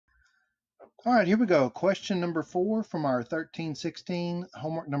All right, here we go. Question number 4 from our 1316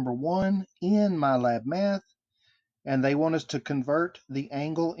 homework number 1 in MyLab Math. And they want us to convert the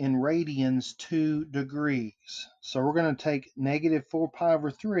angle in radians to degrees. So we're going to take negative 4 pi over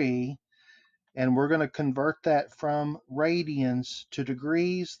 3 and we're going to convert that from radians to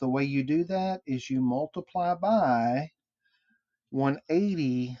degrees. The way you do that is you multiply by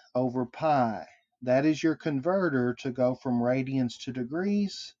 180 over pi. That is your converter to go from radians to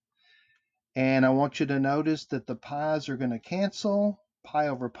degrees. And I want you to notice that the pi's are going to cancel. Pi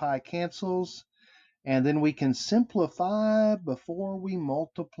over pi cancels. And then we can simplify before we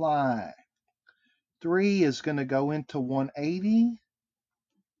multiply. 3 is going to go into 180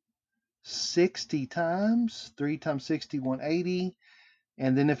 60 times. 3 times 60, 180.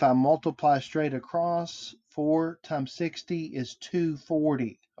 And then if I multiply straight across, 4 times 60 is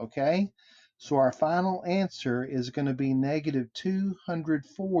 240. Okay? So our final answer is going to be negative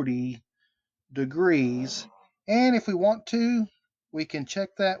 240 degrees. And if we want to, we can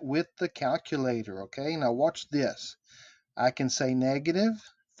check that with the calculator. Okay, now watch this. I can say negative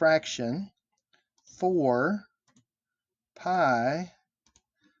fraction 4 pi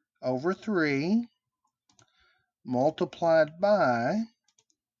over 3 multiplied by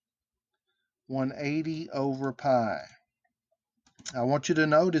 180 over pi. I want you to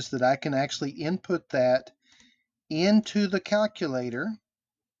notice that I can actually input that into the calculator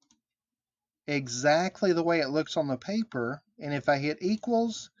exactly the way it looks on the paper, and if I hit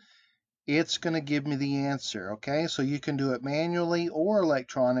equals, it's going to give me the answer. Okay, so you can do it manually or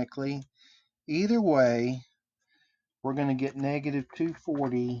electronically. Either way, we're going to get negative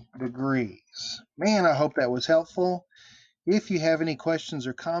 240 degrees. Man, I hope that was helpful. If you have any questions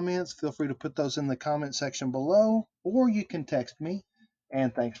or comments, feel free to put those in the comment section below, or you can text me.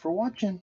 And thanks for watching.